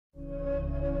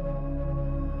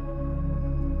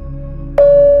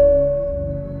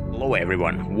Hello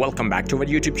everyone, welcome back to our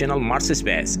YouTube channel Martian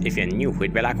Space. If you're new,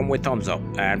 hit bell icon with thumbs up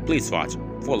and please watch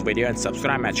full video and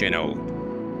subscribe my channel.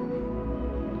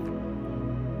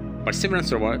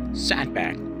 Perseverance rover sent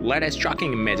back latest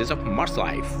shocking images of Mars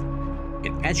life.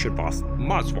 In ancient past,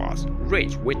 Mars was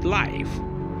rich with life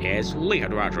as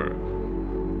liquid water.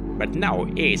 But now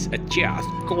it's a just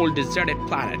cold deserted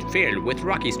planet filled with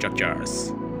rocky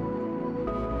structures.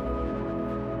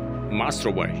 Mars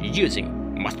rover using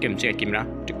Martian jet camera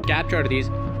to capture these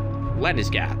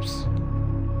landscapes.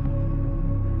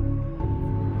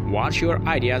 What's your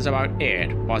ideas about it?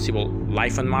 Possible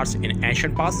life on Mars in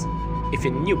ancient past? If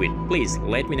you knew it, please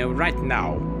let me know right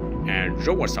now. And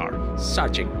rovers are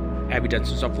searching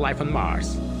evidences of life on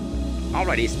Mars.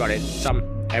 Already spotted some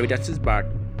evidences, but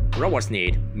rovers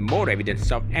need more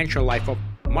evidence of ancient life of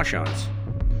Martians.